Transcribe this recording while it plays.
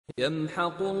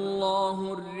يمحق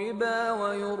الله الربا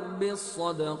ويربي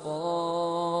الصدقات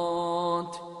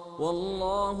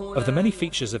والله Of the لا many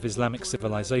features of Islamic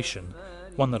civilization,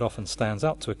 one that often stands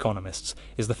out to economists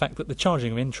is the fact that the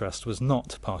charging of interest was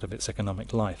not part of its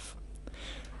economic life.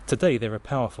 Today there are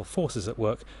powerful forces at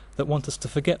work that want us to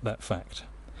forget that fact.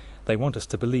 They want us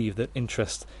to believe that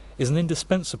interest is an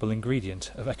indispensable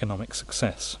ingredient of economic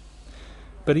success.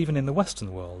 But even in the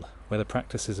Western world, where the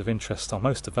practices of interest are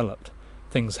most developed,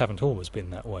 things haven't always been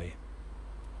that way.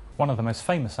 One of the most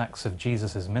famous acts of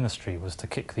Jesus' ministry was to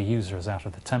kick the usurers out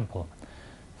of the temple.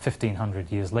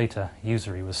 1500 years later,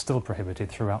 usury was still prohibited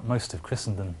throughout most of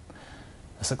Christendom.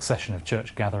 A succession of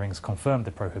church gatherings confirmed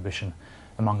the prohibition,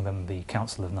 among them the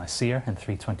Council of Nicaea in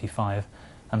 325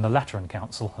 and the Lateran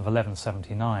Council of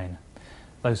 1179.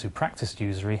 Those who practiced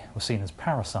usury were seen as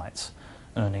parasites,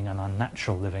 earning an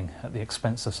unnatural living at the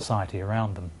expense of society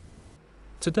around them.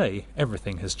 Today,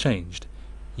 everything has changed.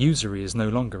 Usury is no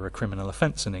longer a criminal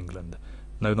offence in England,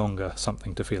 no longer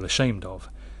something to feel ashamed of.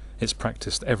 It's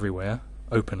practised everywhere,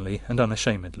 openly and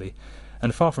unashamedly,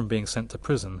 and far from being sent to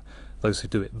prison, those who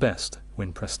do it best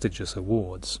win prestigious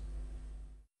awards.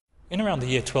 In around the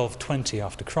year 1220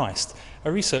 after Christ,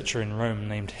 a researcher in Rome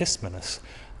named Hispanus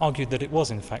argued that it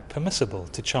was in fact permissible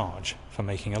to charge for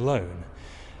making a loan.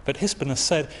 But Hispanus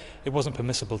said it wasn't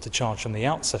permissible to charge from the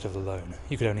outset of the loan.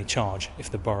 You could only charge if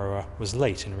the borrower was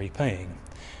late in repaying.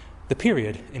 The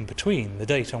period in between the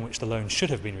date on which the loan should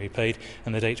have been repaid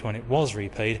and the date when it was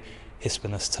repaid,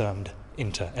 Hispanus termed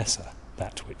inter esse,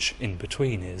 that which in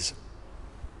between is.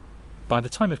 By the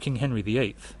time of King Henry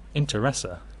VIII, inter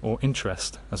esse, or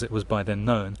interest as it was by then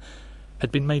known,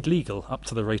 had been made legal up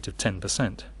to the rate of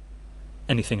 10%.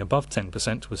 Anything above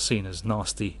 10% was seen as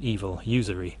nasty, evil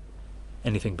usury.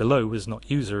 Anything below was not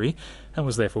usury and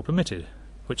was therefore permitted,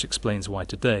 which explains why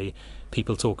today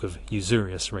people talk of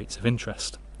usurious rates of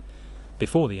interest.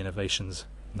 Before the innovations,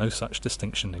 no such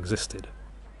distinction existed.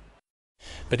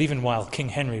 But even while King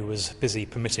Henry was busy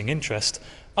permitting interest,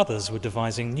 others were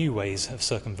devising new ways of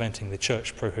circumventing the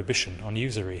church prohibition on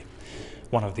usury.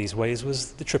 One of these ways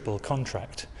was the triple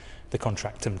contract, the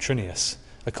contractum trinius,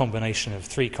 a combination of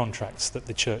three contracts that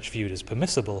the church viewed as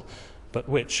permissible, but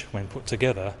which, when put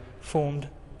together, formed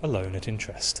a loan at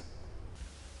interest.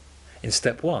 In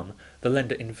step one, the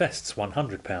lender invests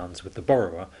 £100 with the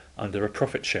borrower under a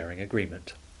profit-sharing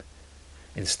agreement.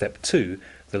 In step two,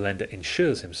 the lender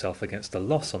insures himself against a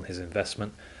loss on his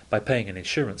investment by paying an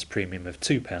insurance premium of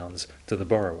 £2 to the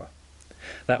borrower.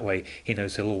 That way he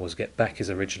knows he'll always get back his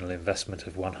original investment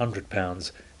of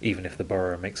 £100, even if the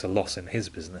borrower makes a loss in his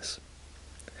business.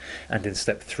 And in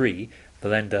step three, the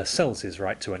lender sells his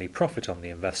right to any profit on the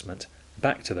investment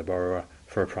back to the borrower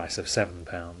for a price of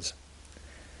 £7.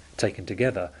 Taken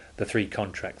together, the three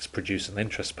contracts produce an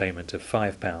interest payment of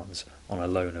 £5 on a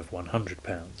loan of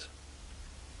 £100.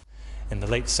 In the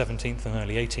late 17th and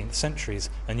early 18th centuries,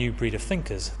 a new breed of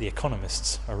thinkers, the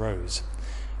economists, arose.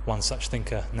 One such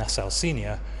thinker, Nassau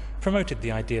Senior, promoted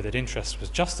the idea that interest was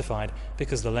justified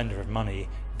because the lender of money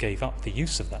gave up the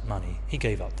use of that money. He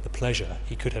gave up the pleasure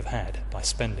he could have had by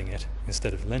spending it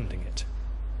instead of lending it.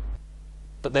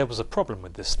 But there was a problem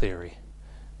with this theory.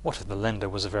 What if the lender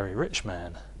was a very rich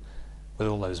man? With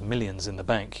all those millions in the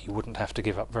bank, you wouldn't have to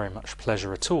give up very much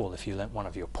pleasure at all if you lent one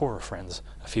of your poorer friends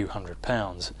a few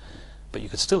 £100, but you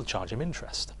could still charge him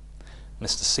interest.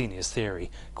 Mr. Senior's theory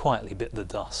quietly bit the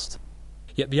dust.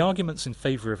 Yet the arguments in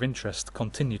favour of interest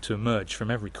continued to emerge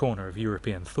from every corner of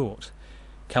European thought.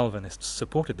 Calvinists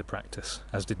supported the practice,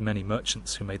 as did many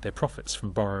merchants who made their profits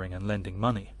from borrowing and lending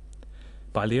money.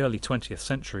 By the early 20th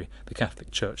century, the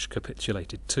Catholic Church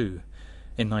capitulated too.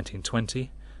 In 1920,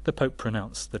 the Pope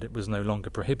pronounced that it was no longer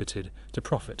prohibited to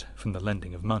profit from the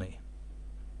lending of money.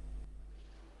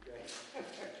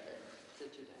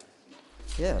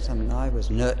 Yes, I mean, I was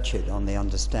nurtured on the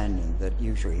understanding that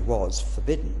usury was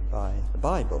forbidden by the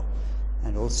Bible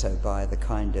and also by the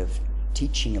kind of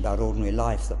teaching about ordinary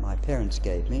life that my parents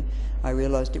gave me. I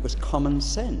realized it was common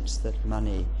sense that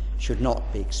money should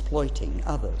not be exploiting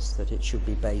others, that it should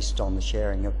be based on the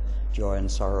sharing of joy and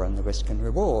sorrow and the risk and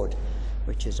reward,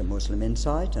 which is a Muslim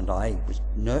insight, and I was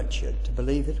nurtured to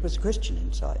believe it was a Christian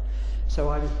insight. So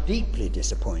I was deeply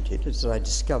disappointed as I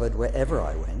discovered wherever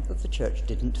I went that the church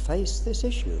didn't face this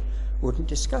issue, wouldn't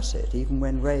discuss it, even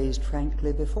when raised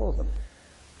frankly before them.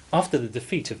 After the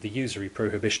defeat of the usury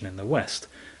prohibition in the West,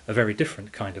 a very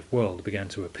different kind of world began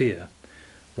to appear,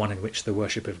 one in which the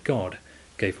worship of God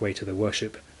gave way to the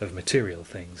worship of material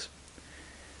things.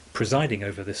 Presiding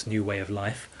over this new way of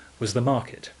life was the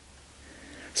market.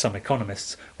 Some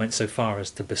economists went so far as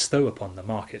to bestow upon the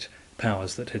market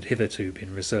powers that had hitherto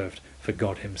been reserved for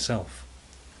God himself.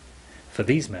 For For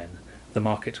these men, the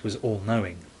market was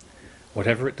all-knowing.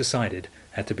 Whatever it decided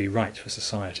had to be right for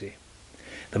society.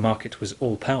 The market was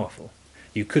all-powerful.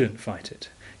 You couldn't fight it.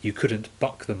 You couldn't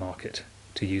buck the market,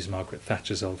 to use Margaret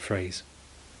Thatcher's old phrase.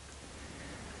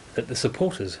 That the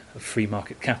supporters of free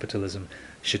market capitalism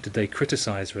should today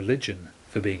criticise religion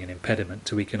for being an impediment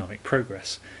to economic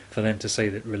progress, for them to say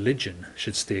that religion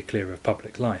should steer clear of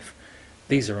public life,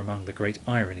 these are among the great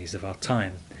ironies of our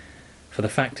time. For the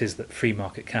fact is that free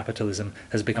market capitalism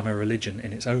has become a religion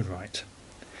in its own right.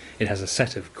 It has a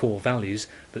set of core values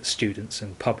that students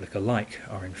and public alike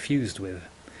are infused with,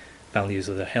 values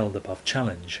that are held above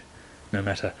challenge, no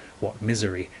matter what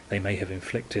misery they may have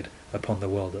inflicted upon the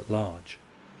world at large.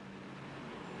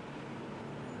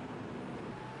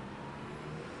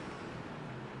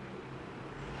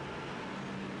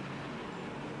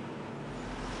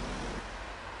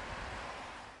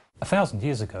 A 1,000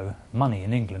 years ago, money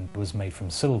in England was made from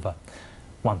silver.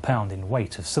 £1 in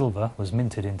weight of silver was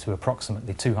minted into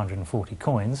approximately 240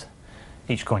 coins.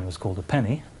 Each coin was called a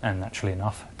penny, and naturally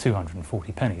enough,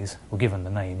 240 pennies were given the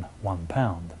name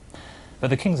 £1. But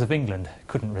the kings of England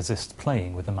couldn't resist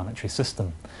playing with the monetary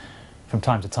system. From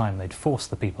time to time they'd force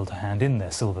the people to hand in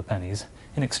their silver pennies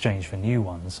in exchange for new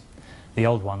ones. The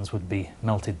old ones would be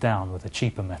melted down with a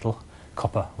cheaper metal,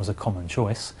 copper was a common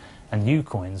choice, and new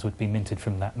coins would be minted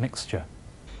from that mixture.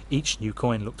 Each new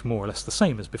coin looked more or less the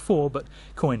same as before, but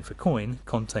coin for coin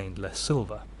contained less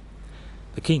silver.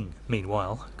 The king,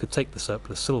 meanwhile, could take the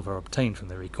surplus silver obtained from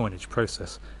the recoinage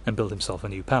process and build himself a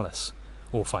new palace,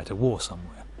 or fight a war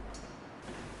somewhere.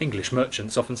 English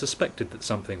merchants often suspected that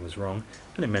something was wrong,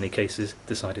 and in many cases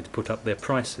decided to put up their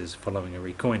prices following a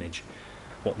recoinage.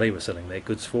 What they were selling their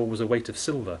goods for was a weight of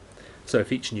silver, so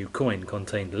if each new coin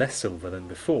contained less silver than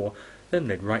before, then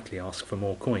they'd rightly ask for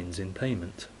more coins in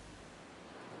payment.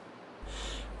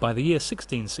 By the year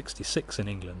 1666 in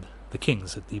England, the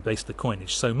kings had debased the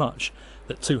coinage so much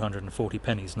that 240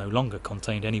 pennies no longer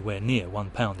contained anywhere near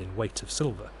 £1 in weight of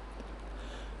silver.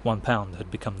 £1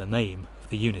 had become the name of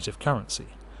the unit of currency,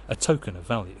 a token of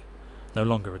value, no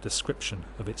longer a description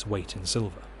of its weight in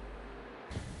silver.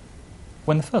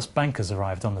 When the first bankers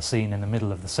arrived on the scene in the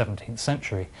middle of the 17th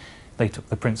century, they took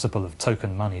the principle of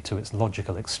token money to its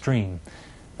logical extreme.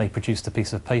 They produced a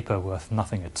piece of paper worth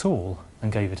nothing at all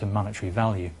and gave it a monetary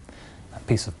value. That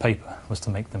piece of paper was to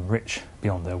make them rich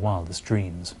beyond their wildest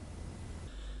dreams.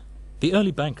 The early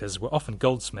bankers were often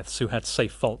goldsmiths who had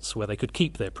safe vaults where they could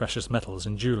keep their precious metals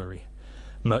and jewellery.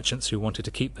 Merchants who wanted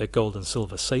to keep their gold and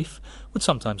silver safe would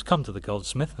sometimes come to the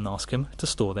goldsmith and ask him to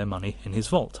store their money in his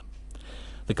vault.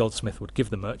 The goldsmith would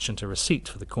give the merchant a receipt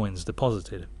for the coins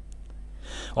deposited.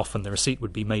 Often the receipt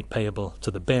would be made payable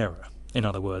to the bearer. In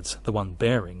other words, the one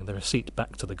bearing the receipt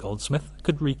back to the goldsmith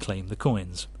could reclaim the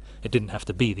coins. It didn't have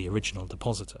to be the original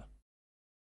depositor.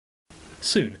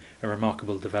 Soon, a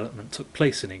remarkable development took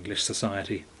place in English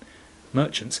society.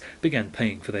 Merchants began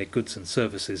paying for their goods and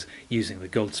services using the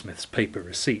goldsmith's paper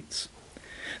receipts.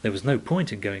 There was no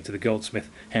point in going to the goldsmith,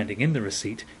 handing in the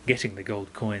receipt, getting the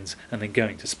gold coins, and then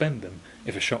going to spend them,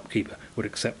 if a shopkeeper would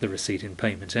accept the receipt in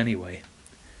payment anyway.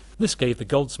 This gave the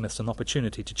goldsmiths an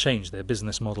opportunity to change their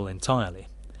business model entirely.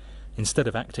 Instead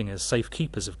of acting as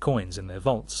safekeepers of coins in their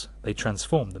vaults, they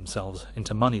transformed themselves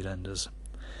into moneylenders.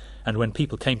 And when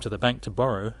people came to the bank to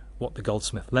borrow, what the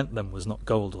goldsmith lent them was not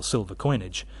gold or silver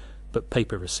coinage, but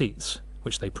paper receipts,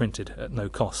 which they printed at no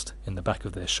cost in the back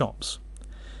of their shops.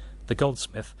 The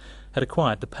goldsmith had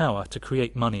acquired the power to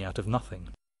create money out of nothing.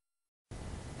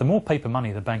 The more paper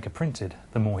money the banker printed,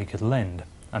 the more he could lend,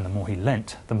 and the more he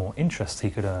lent, the more interest he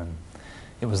could earn.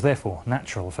 It was therefore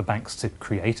natural for banks to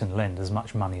create and lend as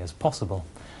much money as possible.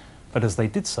 But as they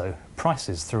did so,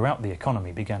 prices throughout the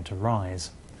economy began to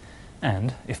rise.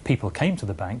 And if people came to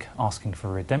the bank asking for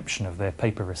redemption of their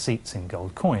paper receipts in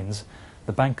gold coins,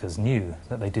 the bankers knew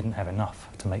that they didn't have enough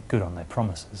to make good on their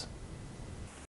promises.